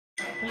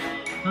Crumble.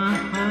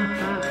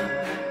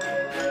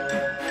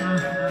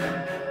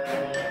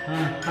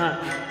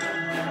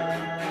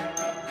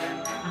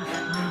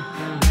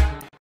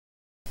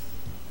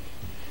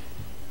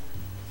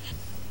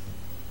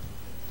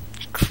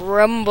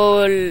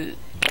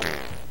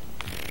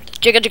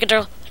 Jigga jigga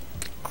jigga.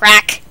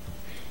 Crack.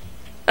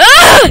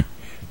 Ah!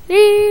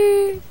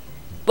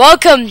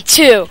 Welcome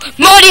to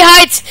Muddy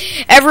Heights,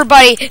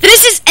 everybody.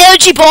 This is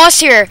LG Boss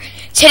here.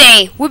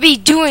 Today we'll be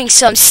doing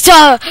some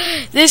stuff.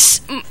 This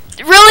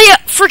really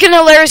freaking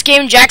hilarious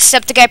game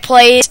Jacksepticeye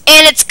plays,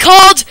 and it's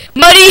called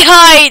Muddy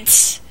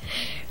Heights.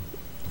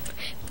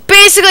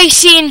 Basically,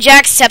 seeing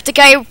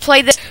Jacksepticeye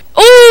play this.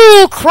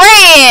 Ooh,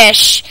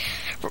 crash!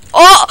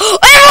 Oh,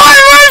 everyone,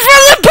 run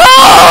from the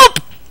poop!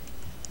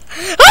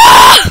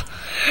 Ah!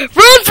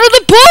 Run from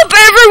the poop,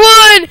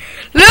 everyone!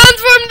 Run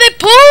from the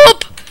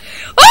poop!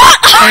 Ah!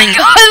 Oh my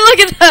god, look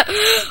at that!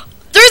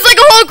 There's like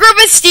a whole group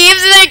of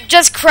Steves and I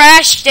just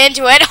crashed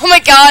into it. Oh my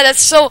god,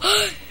 that's so...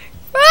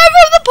 Run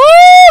from the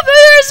poop!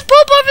 There's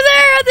poop over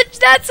there on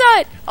that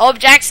side. Oh,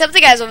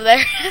 Jacksepticeye's over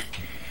there.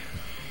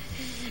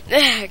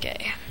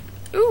 Okay.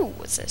 Ooh,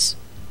 what's this?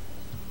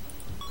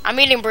 I'm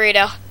eating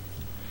burrito.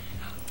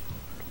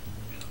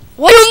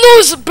 What you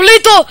lose,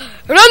 Polito?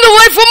 Run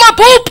away from my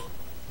poop!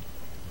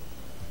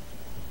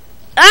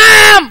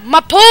 Ah,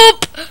 my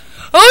poop!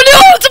 Oh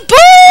no, it's a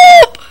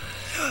poop!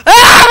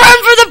 Ah, run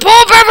for the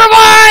poop,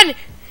 everyone!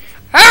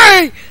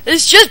 Hurry!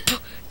 It's just...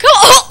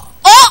 Oh!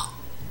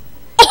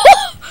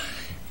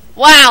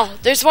 Wow,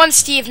 there's one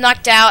Steve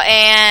knocked out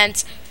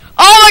and...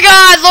 Oh my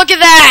god, look at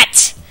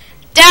that!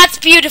 That's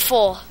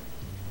beautiful.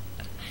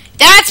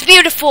 That's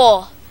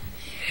beautiful.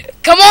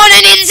 Come on,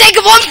 I need to take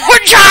one more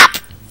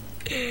drop!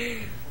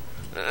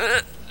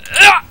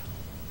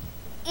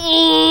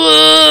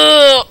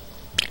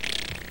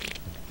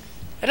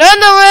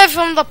 Run away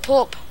from the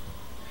poop.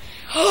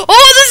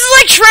 Oh, this is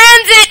like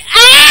transit!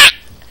 Ah!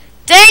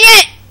 Dang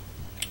it!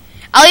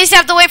 I'll at least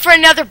have to wait for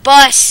another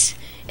bus.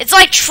 It's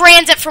like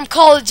transit from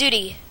Call of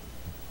Duty.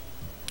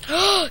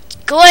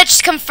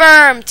 Glitch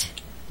confirmed.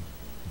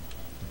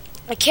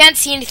 I can't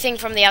see anything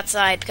from the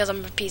outside because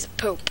I'm a piece of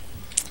poop.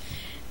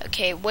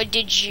 Okay, what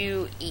did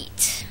you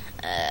eat?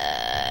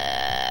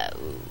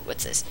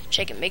 What's this?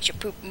 Shake it makes your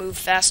poop move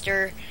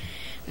faster.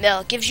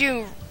 Milk gives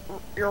you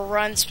your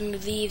run,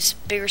 smooth leaves,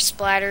 bigger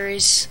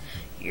splatters.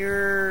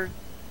 You're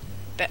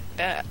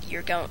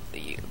going.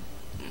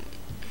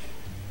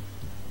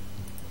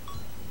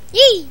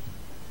 Yee!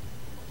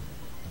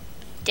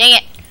 Dang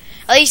it!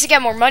 At least I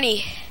got more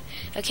money.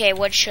 Okay,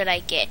 what should I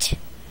get?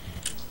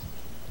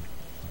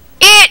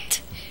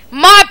 Eat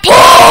my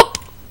poop!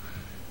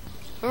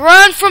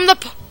 Run from the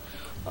poop!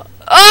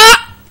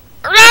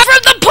 Run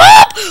from the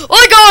poop! Oh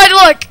my god!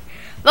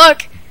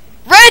 Look!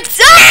 Red!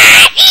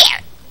 Ah!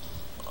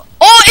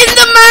 Oh, in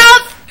the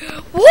mouth!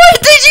 Why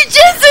did you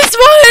do this,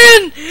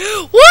 man?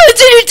 Why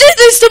did you do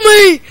this to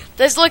me?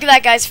 Let's look at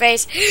that guy's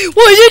face.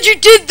 Why did you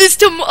do this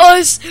to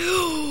us?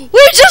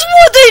 We just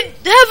wanted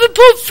to have a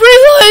poop free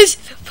life.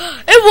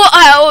 And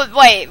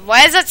wait,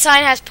 why does that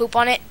sign has poop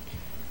on it?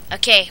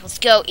 Okay, let's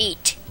go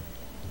eat.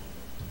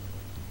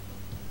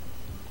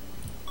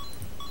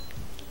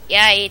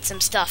 Yeah, I ate some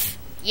stuff.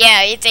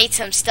 Yeah, it ate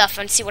some stuff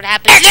and see what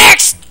happens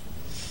next.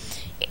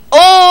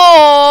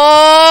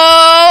 Oh!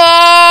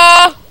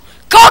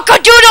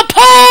 Cockadoodle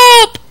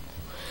poop!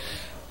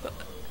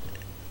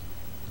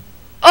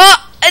 Oh,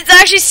 it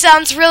actually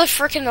sounds really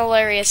freaking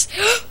hilarious.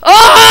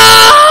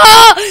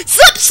 Oh!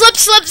 Slip, slip,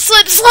 slip,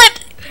 slip, slip!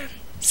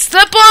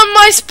 Slip on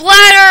my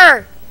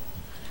splatter!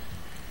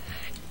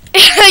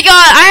 Oh my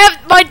god, I have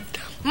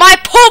my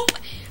poop!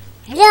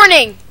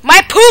 Warning!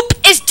 My poop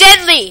is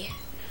deadly!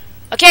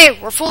 Okay,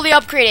 we're fully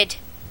upgraded.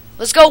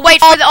 Let's go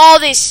wait for all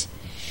this.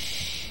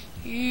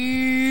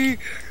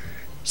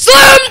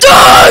 Slam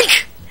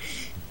dunk!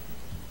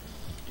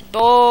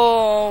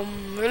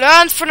 Boom.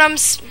 Learn from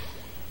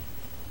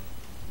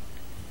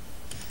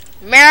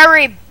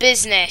merry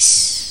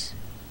business.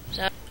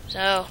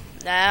 So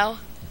now.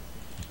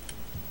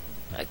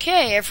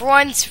 Okay,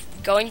 everyone's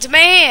going to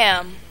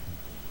mayhem.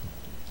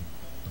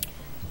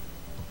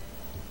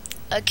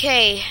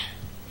 Okay.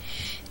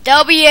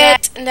 That'll be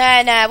it.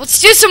 Nah. Let's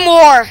do some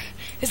more.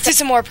 Let's do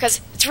some more because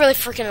it's really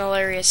freaking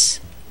hilarious.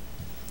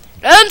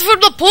 Run for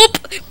the poop!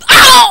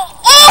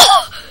 Ow!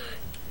 Oh!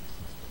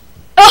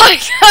 Oh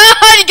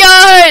my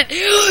god!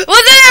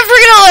 Wasn't that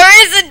freaking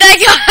hilarious that that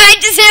guy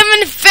just hit him in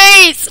the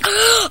face?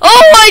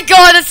 Oh my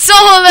god, that's so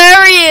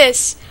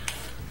hilarious!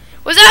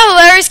 Was that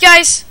hilarious,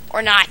 guys?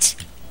 Or not?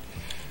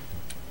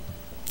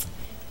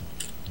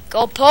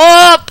 Go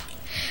poop!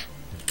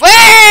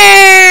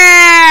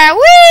 Where?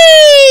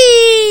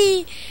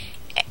 Whee!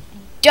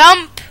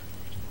 Dump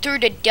through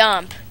the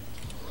dump.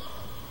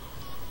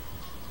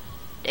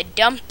 The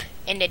dump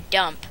and the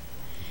dump.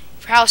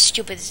 How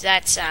stupid does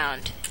that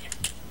sound?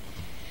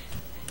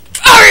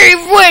 I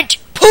went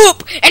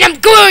poop and I'm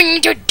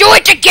going to do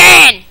it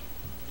again!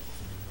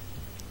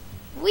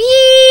 Whee!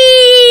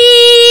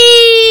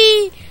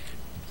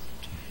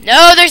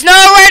 No, there's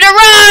nowhere to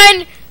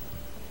run!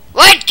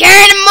 What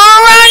kind of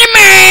moron am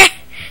I?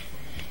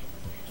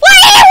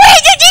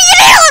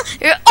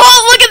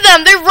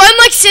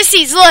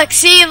 Pisces, look,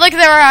 see, look,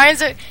 their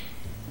eyes are,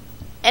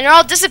 and they're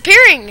all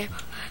disappearing.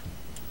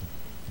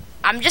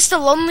 I'm just a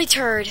lonely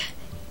turd,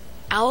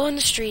 out on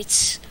the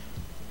streets.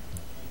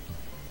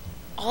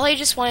 All I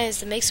just wanted is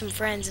to make some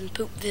friends in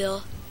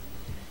Poopville,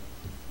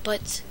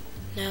 but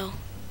no,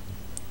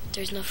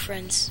 there's no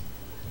friends.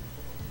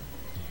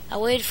 I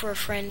waited for a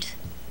friend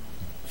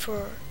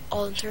for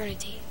all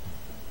eternity,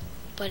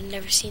 but I've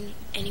never seen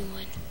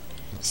anyone.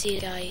 See,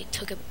 a guy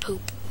took a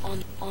poop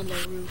on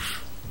the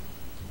roof.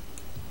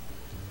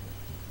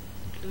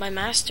 My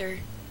master,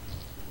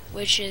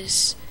 which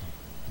is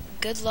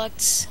Good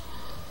Luck's,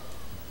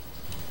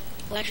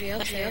 actually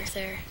up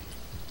there.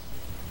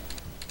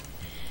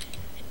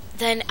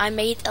 Then I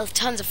made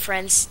tons of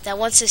friends that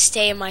wants to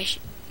stay in my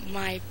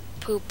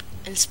poop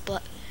and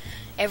splat.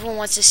 Everyone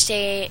wants to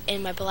stay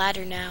in my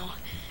bladder now,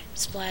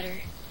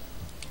 splatter.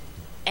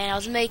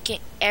 And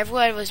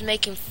everyone was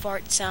making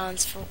fart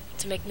sounds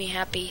to make me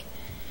happy.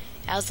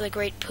 I was the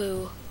great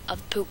poo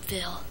of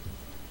Poopville,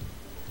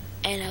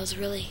 and I was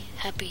really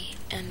happy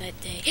on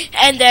that day.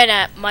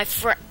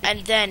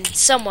 And then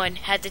someone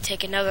had to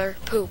take another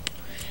poop,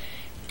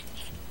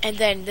 and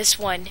then this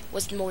one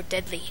was more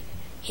deadly.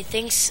 He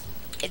thinks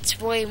it's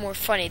way more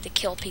funny to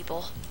kill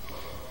people,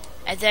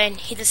 and then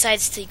he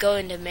decides to go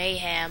into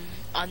mayhem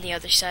on the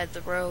other side of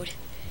the road.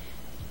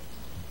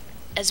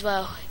 As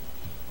well,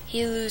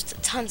 he loses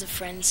tons of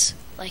friends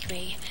like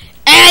me,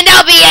 and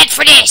that'll be it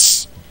for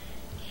this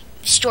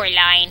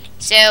storyline.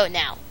 So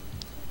now,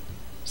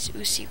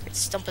 Sue's secret: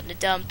 stump in the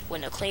dump,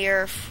 window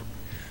clear,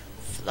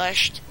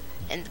 flushed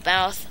in the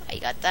mouth. I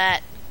got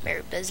that.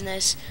 Merry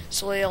business.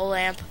 Soil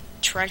lamp,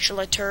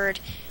 tarantula turd,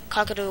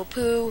 cockatoos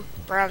poo,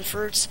 brown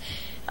fruits.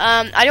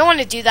 I don't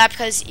want to do that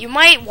because you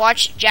might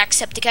watch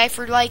Jacksepticeye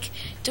for like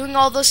doing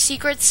all those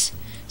secrets.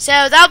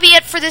 So that'll be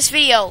it for this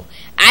video.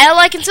 I'll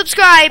like and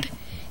subscribe.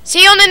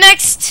 See you in the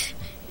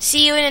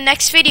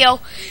next video.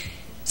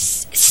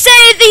 Say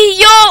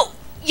YOLO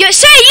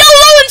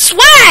and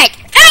swag!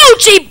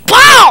 LG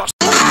balls!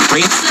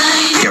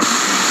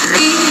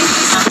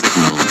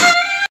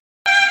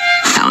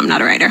 No, I'm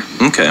not a writer.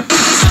 Okay.